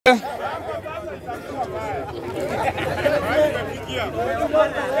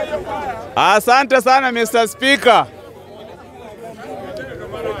Asante sana Mr. Speaker.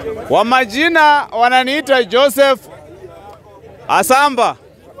 Kwa majina wananiita Joseph Asamba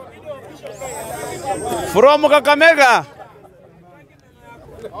from Kakamega,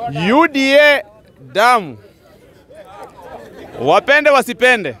 UDA damu. Wapende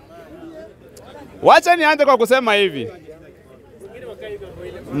wasipende. Wacha nianze kwa kusema hivi.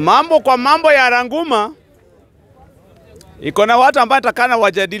 Mambo ya Ranguma iko na watu ambao takana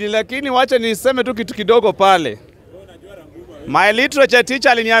wajadili, lakini wacha niseme tu kitu kidogo pale. My literature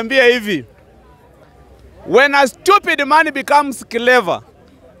teacher aliniambia hivi: when a stupid man becomes clever,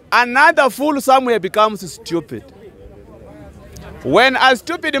 another fool somewhere becomes stupid. When a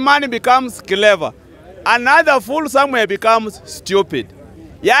stupid man becomes clever, another fool somewhere becomes stupid.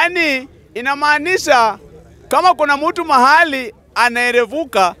 Yani inamaanisha kama kuna mtu mahali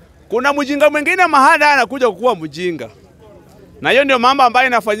anaerevuka, kuna mjinga mwingine mahali anakuja kuwa mjinga. Na hiyo ndio mambo ambayo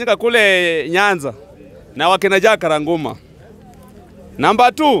inafanyika kule Nyanza na wakina Ranguma. Number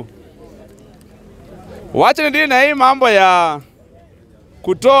 2, wacha ndio na hii mambo ya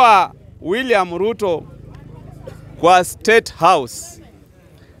kutoa William Ruto kwa State House.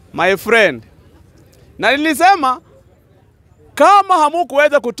 My friend, na nilisema kama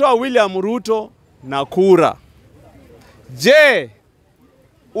hamukuweza kutoa William Ruto na kura, je,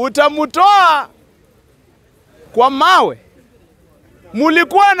 utamutoa kwa mawe?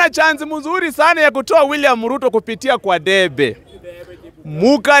 Mulikuwa na chance mzuri sana ya kutoa William Ruto kupitia kwa debe,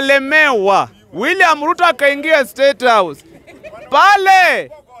 mukalemewa. William Ruto akaingia State House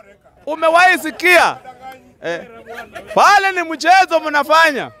pale. Umewahi sikia? Pale ni mchezo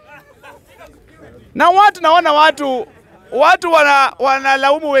mnafanya. Na naona watu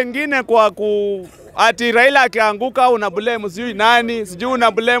wanalaumu wengine kwa ati Raila akianguka unablame sijui nani, sijui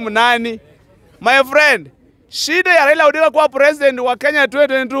unablame nani. My friend, shida ya Raila Odinga kuwa president wa Kenya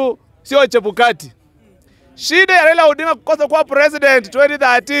 2022 sio Chebukati. Shida ya Raila Odinga kukosa kuwa president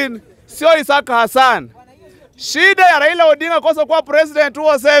 2013 sio Isaka Hassan. Shida ya Raila Odinga kukosa kuwa president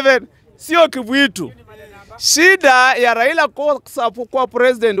 2007 sio Kivuitu. Shida ya Raila kukosa kuwa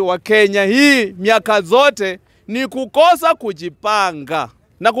president wa Kenya hii miaka zote ni kukosa kujipanga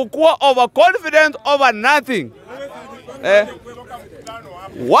na kukuwa overconfident over nothing.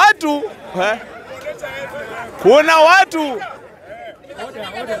 Kuna watu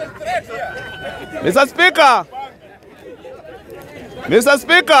Mr.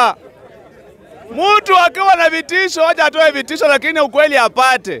 Speaker, mtu akiwa na vitisho hoja atoe vitisho, lakini ukweli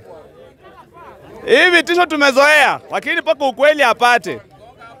apate. Hivi vitisho tumezoea, lakini paka ukweli apate.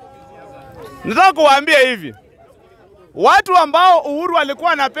 Nataka kuwaambia hivi: watu ambao Uhuru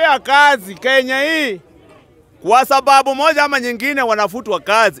alikuwa anapea kazi Kenya hii kwa sababu moja ama nyingine wanafutwa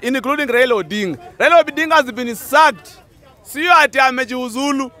kazi, including Raila Odinga. Raila Odinga has been sacked. Sio ati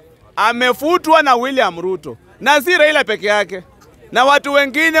amejiuzulu, amefutwa na William Ruto. Na si Raila peke yake, na watu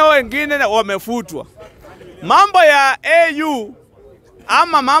wengine wamefutwa. Mambo ya AU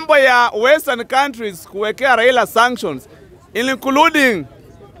ama mambo ya Western countries kuwekea Raila sanctions, including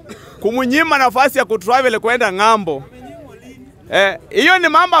kumunyima nafasi ya kutravel kwenda ng'ambo. Hiyo ni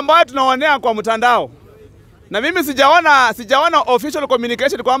mambo ambayo tunaonea kwa mtandao. Na mimi sijaona official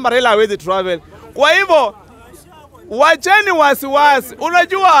communication kwamba Raila hawezi travel. Kwa hivyo wacheni wasiwasi.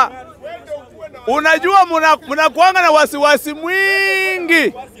 Unajua mnakuanga na wasiwasi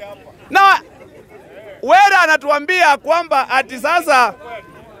mwingi. Na Wera anatuambia kwamba ati sasa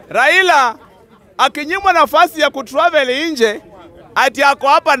Raila akinyimwa nafasi ya kutravel nje, ati ako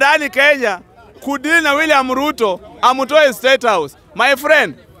hapa ndani Kenya kudili na William Ruto amutoe State House. My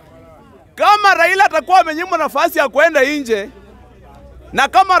friend, kama Raila atakuwa amenyimwa nafasi ya kwenda nje, na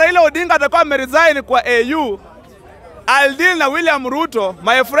kama Raila Odinga atakuwa ameresign kwa AU, I'll deal na William Ruto.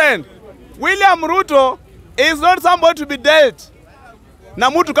 My friend, William Ruto is not somebody to be dealt na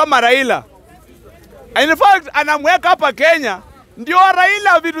mtu kama Raila. In fact, anamweka hapa Kenya ndio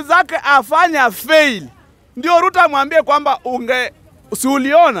Raila vitu zake afanya fail. Ndio Ruto amwambie kwamba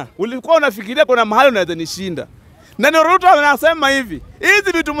uliona, ulikuwa unafikiria kuna mahali unaweza nishinda. Na ndio Ruto anasema hivi: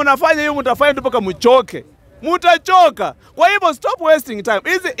 hizi vitu mnafanya hiyo mtafanya mpaka mchoke. Mutachoka. Kwa hivyo stop wasting time.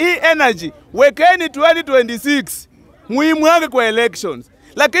 Hii energy wekeni 2026. Muhimu yake kwa elections.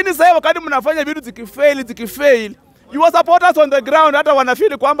 Lakini sasa wakati mnafanya vitu zikifail, your supporters on the ground hata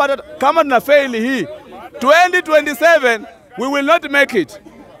wanafeel kwamba kama tuna fail hii 2027 we will not make it.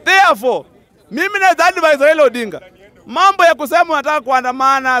 Therefore, mimi na advise Raila Odinga, mambo ya kusema unataka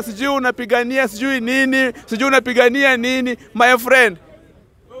kuandamana, sijui unapigania sijui nini, sijui unapigania nini, my friend,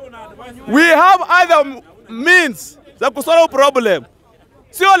 we have other means za kusolve problem.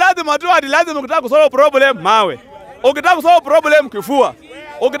 Sio lazima tu hadi lazima kutaka kusolve problem mawe. Ukitaka kusolve problem kifua.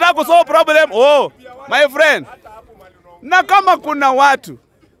 Ukitaka kusolve problem, oh, my friend. Na kama kuna watu,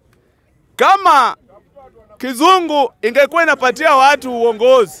 kama kizungu ingekuwa inapatia watu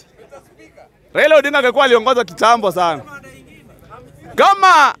uongozi, Raila Odinga angekuwa aliongoza kitambo sana.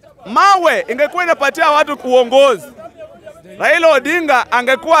 Kama mawe ingekuwa inapatia watu uongozi, Raila Odinga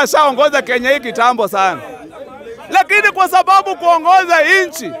angekuwa ashaongoza Kenya hii kitambo sana. Lakini kwa sababu kuongoza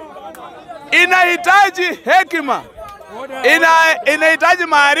nchi inahitaji hekima, inahitaji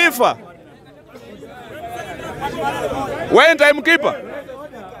maarifa. Wewe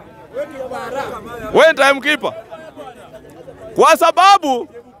timekeeper. Kwa sababu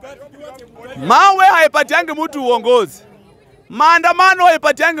mawe haipatiangi mtu uongozi. Maandamano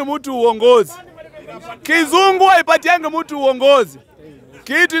haipatiangi mtu uongozi. Kizungu haipatiangi mtu uongozi.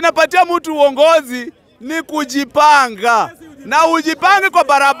 Kitu inapatia mtu uongozi ni kujipanga. Na ujipange kwa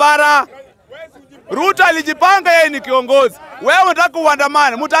barabara. Ruto alijipanga, yeye ni kiongozi. Wewe unataka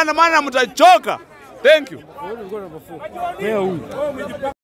kuandamana, mtaandamana na mtachoka. Thank you.